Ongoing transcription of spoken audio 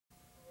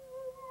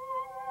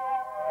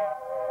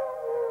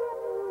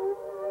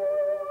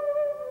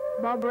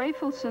Bob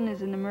Rafelson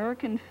is an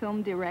American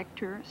film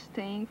director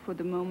staying for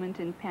the moment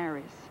in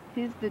Paris.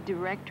 He's the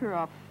director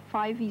of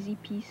 5 Easy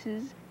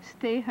Pieces,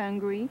 Stay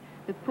Hungry,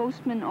 The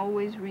Postman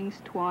Always Rings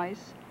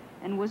Twice,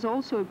 and was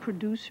also a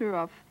producer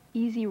of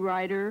Easy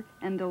Rider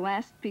and The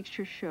Last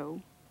Picture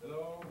Show.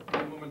 Hello,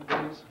 one moment,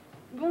 please.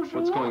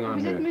 Bonjour, What's going on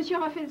vous here? êtes Monsieur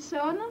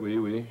Rafelson? Oui,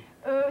 oui.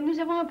 Nous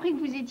avons appris que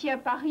vous étiez à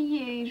Paris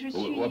et je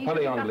suis...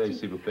 Parlez anglais,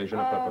 s'il vous plaît, je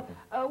ne parle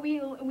pas.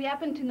 We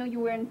happen to know you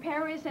were in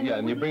Paris and... Yeah,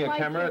 and you bring a like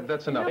camera? to...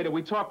 That's enough. No. Later,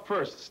 we talk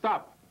first.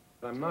 Stop.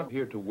 I'm not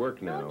here to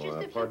work now. No, just a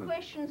few pardon.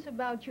 questions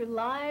about your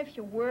life,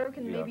 your work,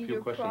 and maybe your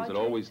questions. project. It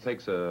always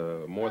takes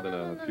more than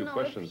a few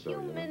questions, a few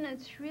though.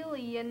 minutes,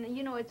 really. And,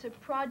 you know, it's a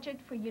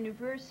project for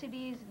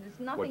universities. There's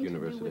nothing What to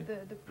university? do with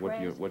the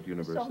press. What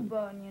university?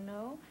 Sorbonne, you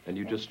know. And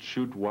you just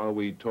shoot while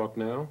we talk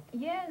now?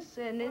 Yes,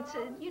 and it's,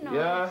 you know,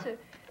 Yeah. it's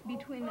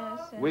between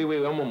us. And... Oui, oui,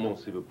 un moment,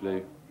 s'il vous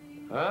plaît.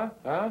 Huh?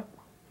 Huh?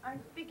 I'm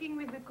speaking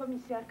with the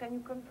commissaire. Can you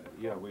come to the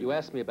Yeah, phone? You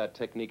asked me about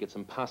technique. It's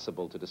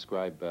impossible to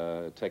describe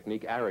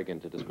technique,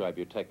 arrogant to describe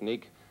your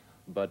technique.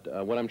 But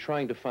what I'm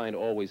trying to find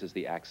always is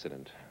the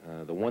accident,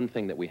 the one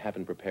thing that we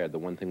haven't prepared, the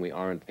one thing we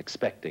aren't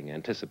expecting,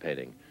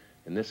 anticipating.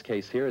 In this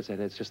case here, is that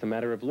it's just a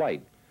matter of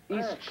light.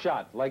 Each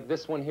shot, like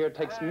this one here,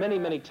 takes many,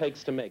 many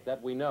takes to make. That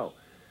we know.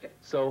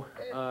 So,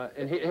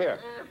 and here.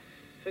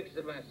 Fix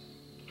the mess.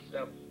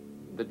 Stop.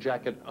 The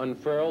jacket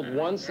unfurled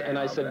once, and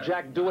I said,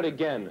 Jack, do it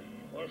again.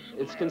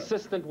 It's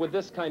consistent with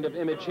this kind of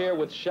image here,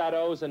 with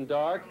shadows and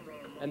dark,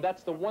 and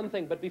that's the one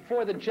thing. But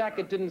before the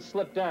jacket didn't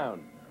slip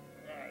down.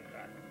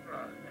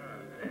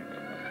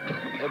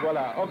 Et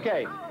voilà,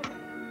 okay.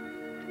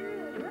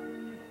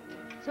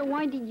 So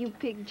why did you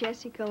pick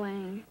Jessica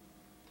Lange?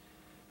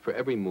 For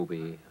every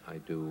movie, I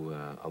do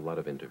a lot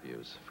of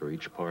interviews. For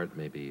each part,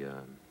 maybe,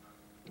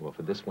 well,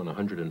 for this one,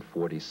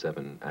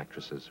 147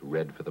 actresses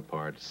read for the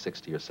part,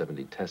 60 or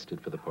 70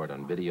 tested for the part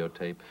on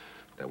videotape.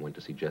 I went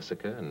to see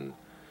Jessica in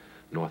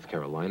North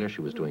Carolina. She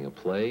was doing a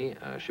play.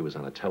 She was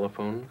on a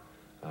telephone.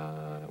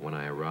 When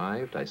I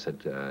arrived, I said,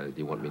 do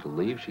you want me to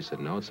leave? She said,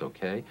 no, it's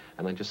okay.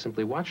 And I just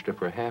simply watched her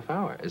for a half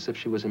hour, as if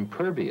she was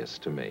impervious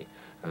to me,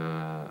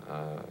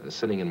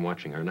 sitting and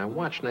watching her. And I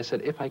watched, and I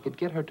said, if I could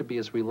get her to be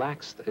as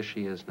relaxed as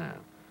she is now,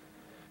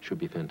 she would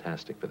be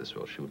fantastic for this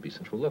role. She would be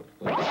sensual. Look.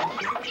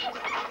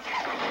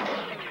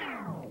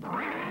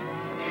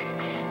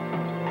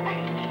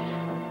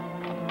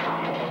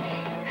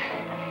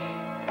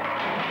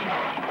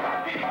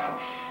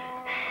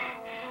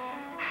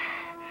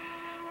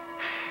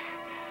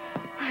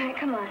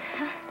 Come on,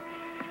 huh?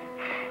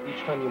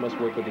 Each time you must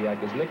work with the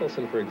actors.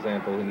 Nicholson, for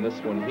example, in this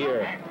one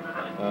here,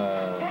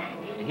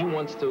 he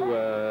wants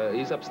to,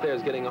 he's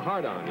upstairs getting a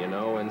hard-on, you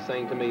know, and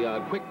saying to me,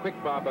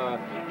 quick, Bob,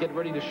 get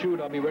ready to shoot.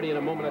 I'll be ready in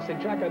a moment. I say,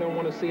 Jack, I don't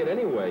want to see it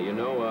anyway, you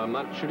know. I'm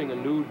not shooting a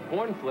nude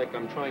porn flick.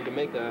 I'm trying to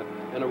make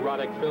an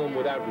erotic film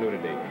without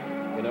nudity,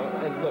 you know.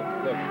 And look.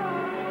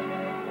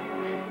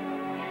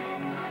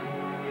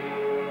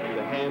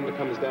 The hand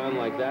comes down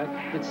like that.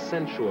 It's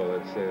sensual.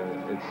 It's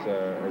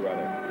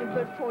erotic.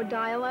 But for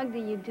dialogue, do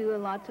you do a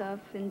lot of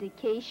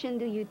indication?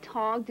 Do you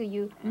talk? Do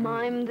you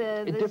mime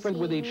the different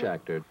with scene? each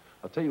actor.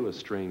 I'll tell you a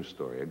strange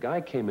story. A guy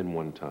came in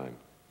one time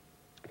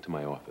to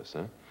my office,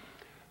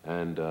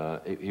 and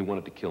he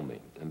wanted to kill me.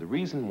 And the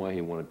reason why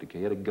he wanted to kill,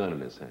 he had a gun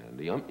in his hand.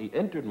 He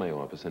entered my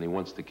office and he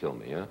wants to kill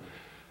me,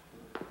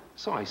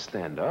 So I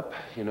stand up,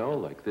 you know,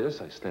 like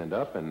this. I stand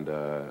up and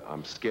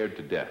I'm scared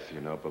to death,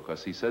 you know,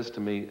 because he says to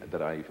me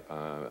that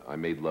I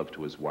made love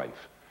to his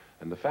wife.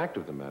 And the fact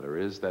of the matter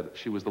is that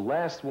she was the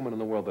last woman in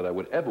the world that I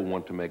would ever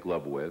want to make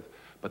love with,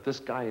 but this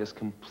guy is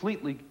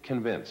completely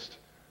convinced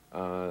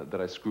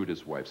that I screwed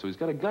his wife. So he's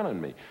got a gun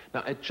on me.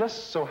 Now, it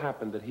just so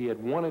happened that he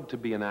had wanted to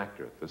be an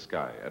actor, this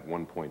guy, at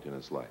one point in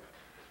his life.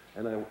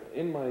 And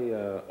in my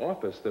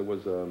office, there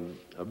was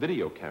a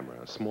video camera,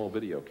 a small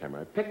video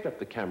camera. I picked up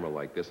the camera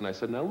like this, and I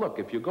said, now look,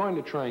 if you're going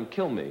to try and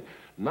kill me,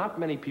 not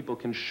many people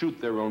can shoot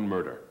their own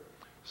murder.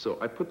 So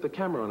I put the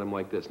camera on him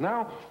like this.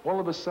 Now, all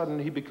of a sudden,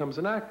 he becomes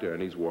an actor,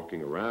 and he's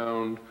walking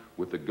around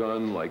with the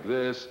gun like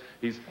this.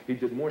 He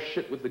did more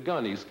shit with the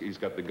gun. He's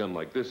got the gun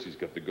like this. He's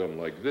got the gun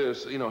like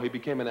this. You know, he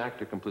became an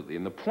actor completely.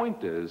 And the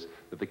point is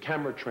that the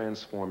camera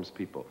transforms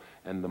people.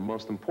 And the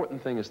most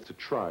important thing is to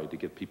try to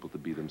get people to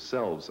be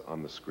themselves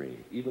on the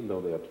screen, even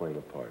though they are playing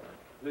a part.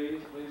 Please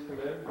come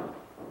in.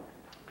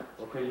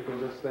 Okay, you can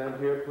just stand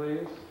here,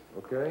 please.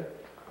 Okay?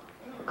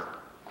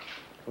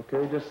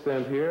 Okay, just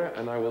stand here,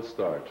 and I will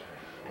start.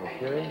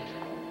 Okay?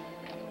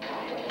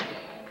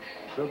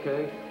 It's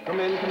okay. Come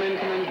in. Please.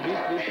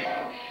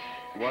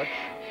 Watch.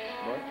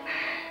 All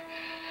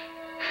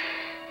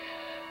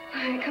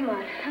right, come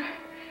on, huh?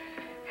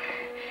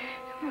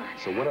 Come on.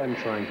 So what I'm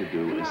trying to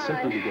do is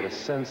simply to get a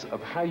sense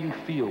of how you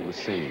feel the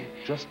scene,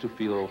 just to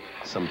feel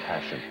some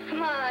passion.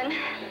 Come on.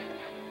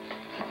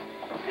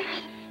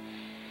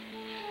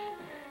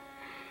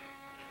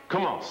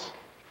 Commence.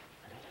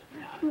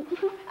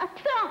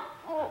 Attends.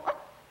 Oh.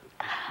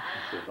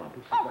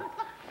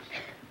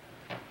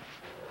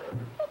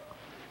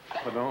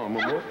 Pardon, un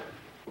moment.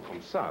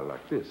 Comme ça,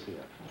 like this,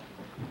 here.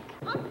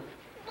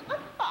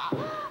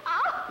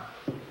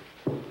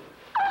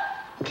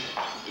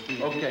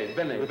 Okay,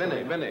 bene.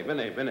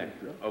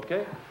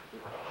 Okay?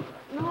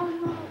 No,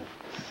 no.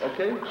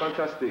 Okay,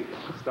 fantastique.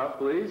 Stop,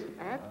 please.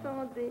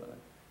 Attendez.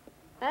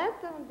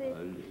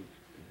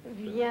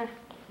 Viens.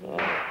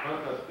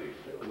 Fantastique.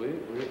 Oui.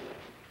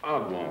 Ah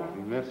bon,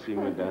 merci,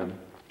 madame.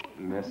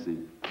 Merci,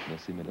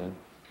 madame.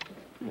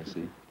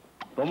 Merci.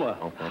 Pour moi.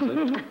 En français?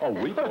 Oh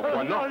oui,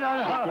 pourquoi non?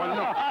 Pourquoi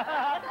non?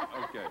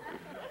 Okay.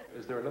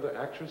 Is there another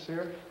actress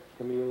here?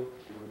 Camille,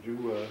 would you,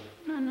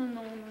 Non.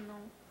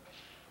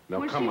 No,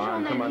 Moi, come je suis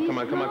on.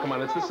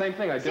 journaliste. It's the same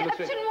thing. I C'est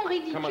demonstrate. absolument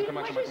ridicule. Come on.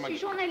 Moi, je suis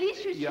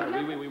journaliste, je suis Yeah, là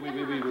oui. pour faire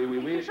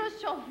quelque chose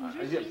sur vous.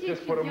 Je suis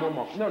Just for a étudiante.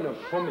 moment. No,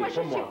 pour moi, me, je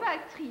pour ne moi. suis pas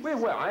actrice.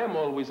 Well, I am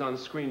always on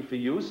screen for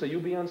you, so you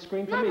be on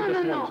screen for me Non,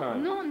 just one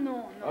time.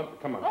 non. Oh,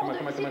 come on. C'est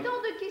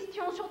hors de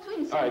question, surtout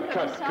une All série right,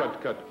 comme ça.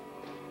 cut.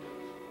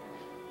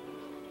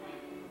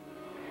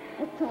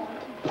 Attends.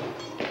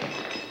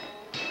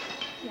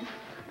 Tiens.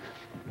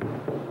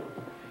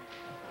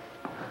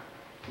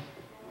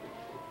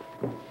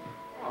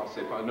 Oh,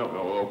 c'est pas, no,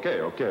 okay,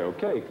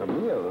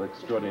 Camille,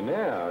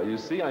 extraordinaire. You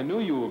see, I knew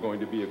you were going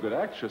to be a good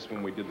actress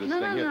when we did this No,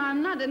 thing.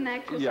 I'm not an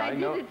actress. Yeah, I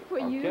know. did it for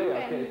you. Okay,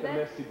 and that's-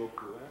 merci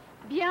beaucoup.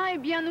 Bien, eh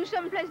bien, nous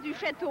sommes place du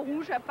Château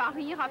Rouge à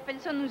Paris.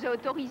 Rafelson nous a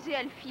autorisé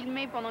à le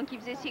filmer pendant qu'il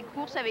faisait ses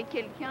courses avec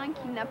quelqu'un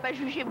qui n'a pas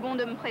jugé bon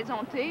de me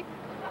présenter.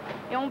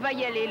 Et on va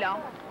y aller là.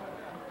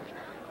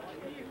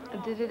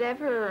 Did it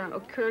ever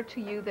occur to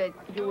you that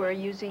you were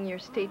using your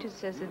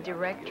status as a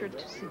director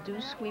to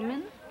seduce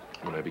women?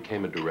 When I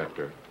became a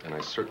director, and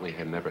I certainly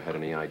had never had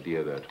any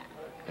idea that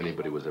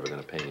anybody was ever going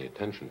to pay any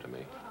attention to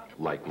me,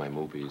 like my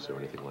movies or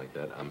anything like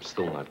that, I'm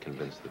still not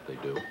convinced that they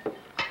do.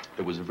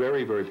 It was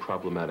very, very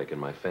problematic in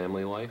my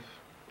family life,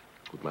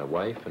 with my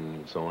wife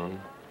and so on.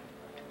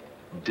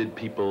 Did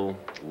people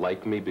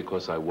like me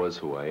because I was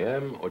who I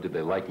am, or did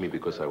they like me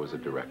because I was a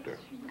director?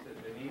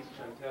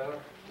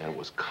 And it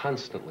was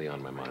constantly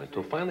on my mind,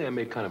 until finally I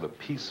made kind of a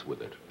peace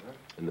with it.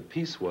 And the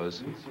peace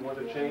was, You want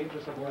to change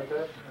or something like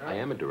that? I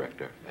am a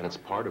director, and it's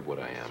part of what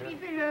I am.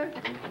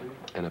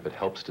 And if it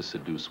helps to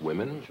seduce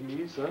women,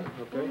 Chemise, huh?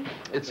 Okay.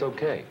 it's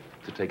okay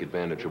to take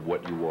advantage of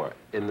what you are,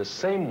 in the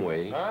same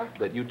way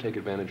that you take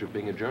advantage of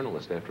being a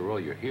journalist. After all,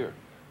 you're here.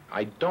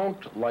 I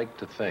don't like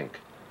to think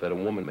that a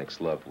woman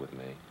makes love with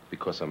me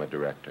because I'm a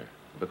director,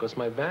 because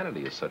my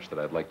vanity is such that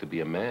I'd like to be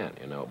a man,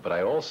 you know. But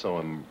I also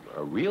am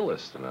a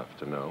realist enough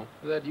to know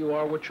that you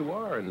are what you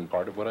are, and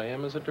part of what I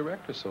am is a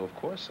director, so of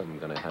course I'm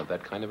going to have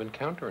that kind of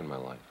encounter in my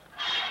life.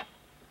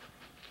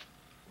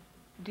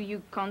 Do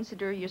you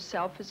consider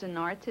yourself as an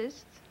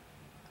artist?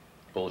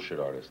 Bullshit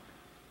artist.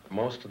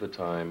 Most of the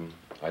time,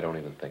 I don't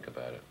even think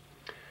about it.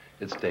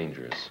 It's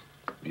dangerous.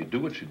 You do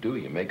what you do.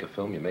 You make a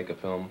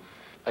film.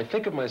 I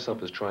think of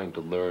myself as trying to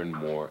learn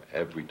more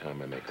every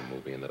time I make a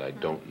movie, and that I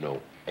don't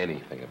know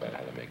anything about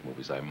how to make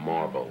movies. I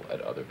marvel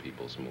at other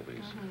people's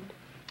movies.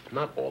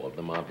 Not all of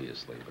them,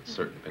 obviously, but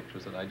certain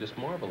pictures that I just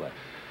marvel at.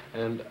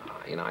 And,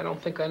 you know, I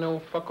don't think I know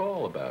fuck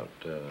all about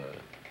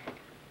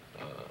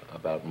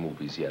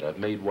movies yet. I've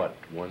made what?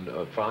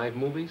 5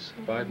 movies?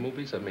 5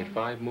 movies? I've made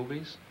 5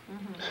 movies?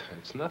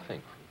 It's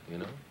nothing, you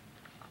know?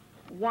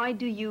 Why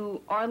do you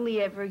hardly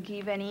ever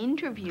give any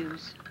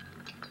interviews?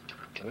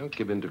 I don't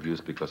give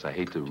interviews because I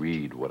hate to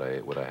read what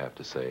I have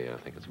to say. I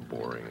think it's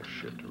boring as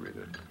shit to read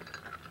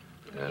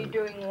it. And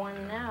You're doing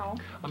one now.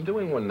 I'm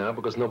doing one now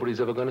because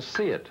nobody's ever going to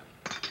see it.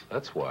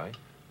 That's why.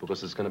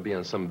 Because it's going to be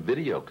on some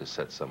video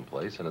cassette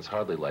someplace, and it's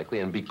hardly likely.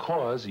 And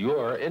because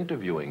you're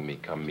interviewing me,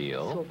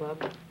 Camille. So,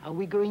 Bob, are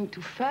we going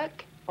to fuck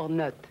or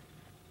not?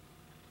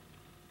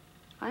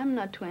 I'm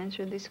not to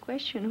answer this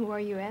question. Who are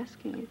you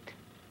asking it?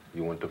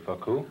 You want to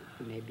fuck who?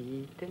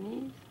 Maybe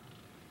Denise?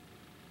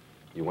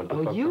 You want to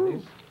Oh, fuck you?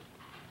 Denise?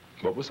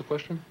 What was the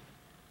question?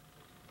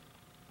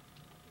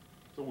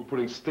 So we're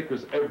putting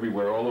stickers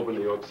everywhere all over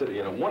New York City.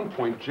 And at one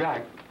point,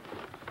 Jack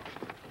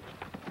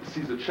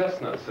sees a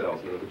chestnut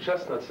salesman. The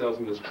chestnut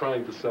salesman is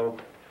trying to sell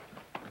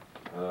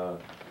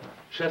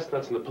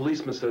chestnuts, and the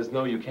policeman says,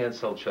 no, you can't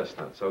sell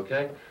chestnuts,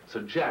 okay? So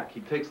Jack,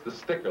 he takes the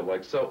sticker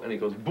like so, and he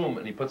goes boom,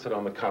 and he puts it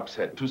on the cop's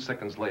head. 2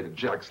 seconds later,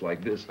 Jack's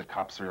like this. The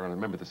cops are on.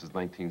 Remember, this is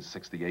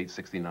 1968,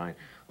 69,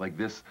 like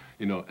this,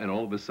 you know, and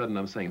all of a sudden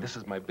I'm saying, this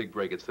is my big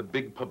break. It's the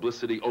big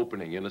publicity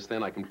opening, you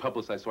understand? I can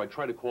publicize. So I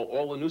try to call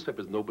all the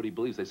newspapers. Nobody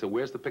believes. They say,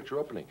 where's the picture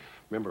opening?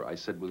 Remember, I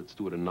said, well, let's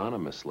do it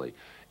anonymously.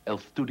 El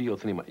Studio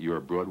Cinema. You're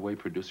a Broadway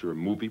producer, a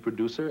movie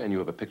producer, and you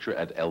have a picture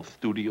at El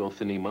Studio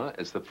Cinema.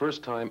 It's the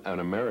first time an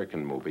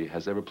American movie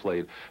has ever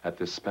played at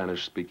this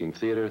Spanish-speaking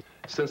theater.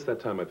 Since that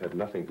time, I've had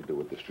nothing to do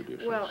with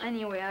distribution. Well,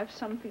 anyway, I have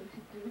something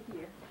to do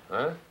here.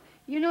 Huh?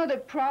 You know, the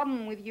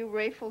problem with you,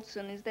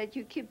 Rafelson, is that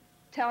you keep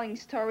telling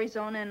stories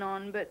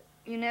on, but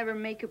you never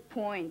make a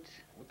point.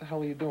 What the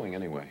hell are you doing,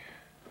 anyway?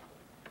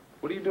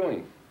 What are you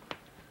doing?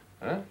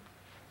 Huh?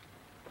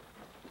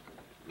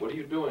 What are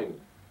you doing?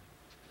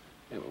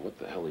 Yeah, well, what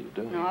the hell are you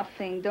doing?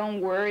 Nothing.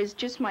 Don't worry. It's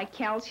just my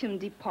calcium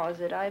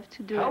deposit. I have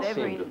to do it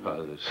every... Calcium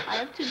deposit. I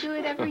have to do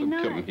it every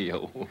night.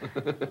 Camille.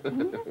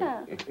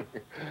 Yeah.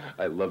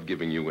 I love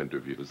giving you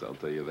interviews, I'll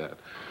tell you that.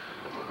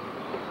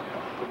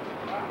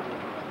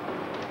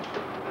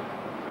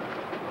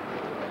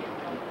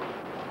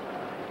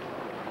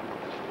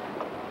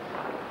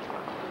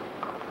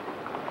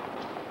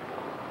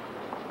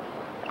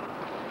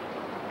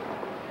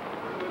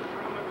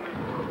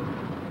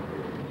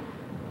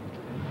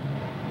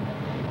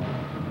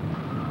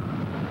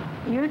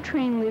 Your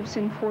train leaves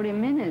in 40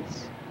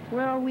 minutes.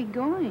 Where are we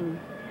going?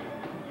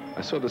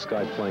 I saw this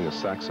guy playing a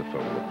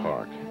saxophone in the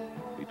park.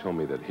 He told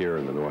me that here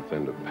in the north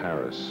end of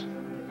Paris,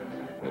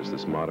 there's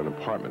this modern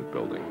apartment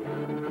building.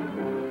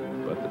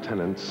 But the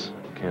tenants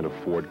can't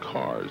afford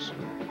cars,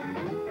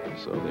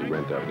 so they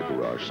rent out the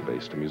garage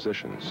space to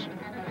musicians.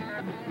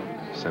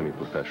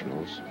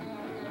 Semi-professionals,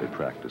 they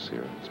practice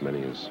here, as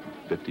many as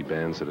 50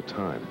 bands at a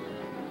time.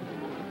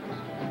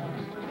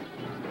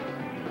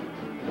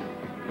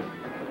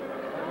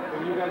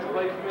 Can you guys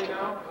play for me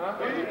now? Huh?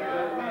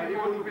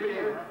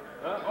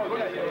 Oh,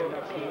 yeah.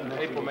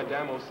 Et pour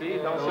madame aussi,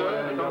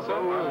 danseur,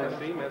 danseur. Ah,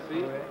 merci,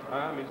 merci.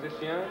 Ah,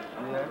 musicien.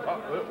 Ah,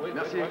 oui,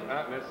 merci.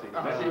 Ah, merci.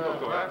 Merci pour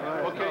toi.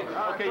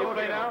 Okay, you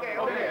play now?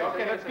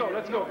 Okay,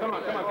 let's go. Come on.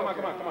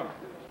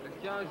 Est-ce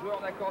qu'il y a un joueur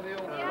d'accordéon?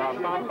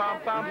 Pam pam pam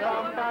pam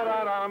pam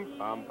pararam.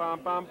 Pam pam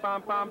pam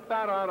pam pam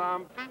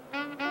pararam.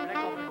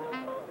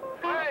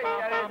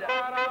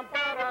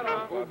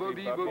 Oh,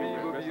 Bobby,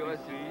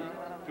 reste ici.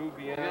 Tout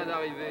bien. Tu viens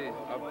d'arriver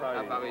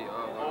à Paris.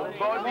 Oh,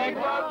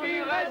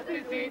 Bobby, reste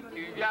ici.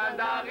 Tu viens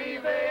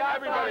d'arriver à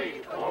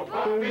Paris.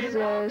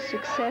 Is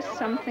success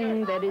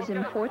something that is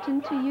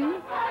important to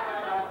you?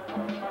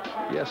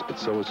 Yes, but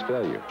so is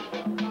failure.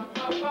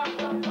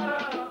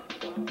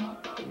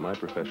 In my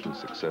profession,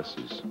 success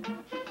is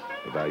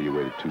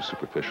evaluated too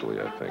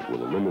superficially, I think.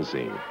 Will a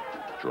limousine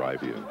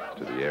drive you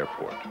to the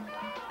airport?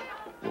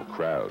 Will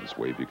crowds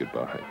wave you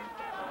goodbye?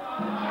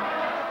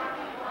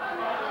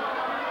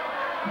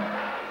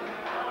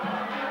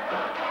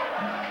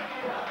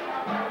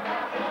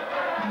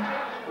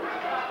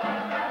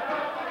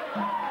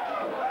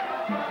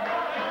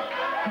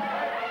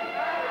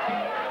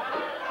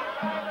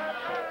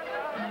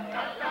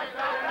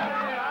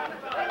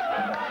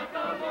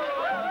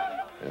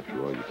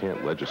 After all, you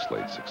can't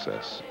legislate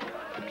success.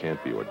 It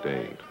can't be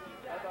ordained.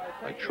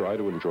 I try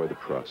to enjoy the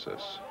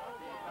process.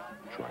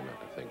 Try not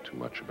to think too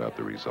much about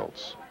the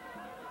results.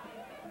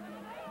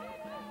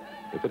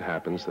 If it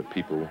happens that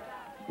people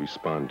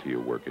respond to your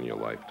work in your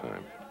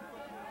lifetime,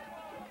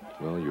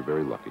 well, you're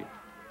very lucky.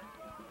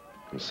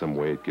 In some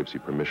way, it gives you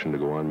permission to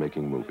go on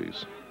making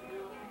movies.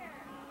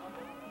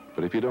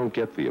 But if you don't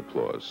get the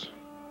applause,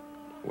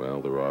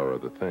 well, there are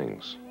other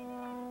things.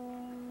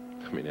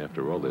 I mean,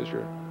 after all, there's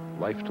your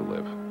life to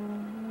live.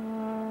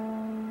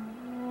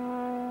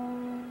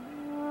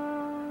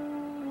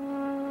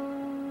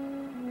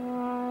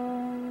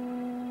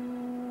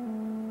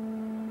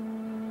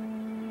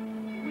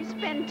 We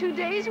spent 2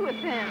 days with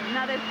him.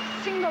 Not a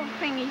single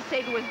thing he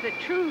said was the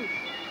truth.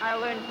 I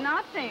learned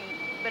nothing,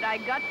 but I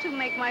got to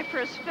make my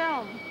first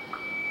film.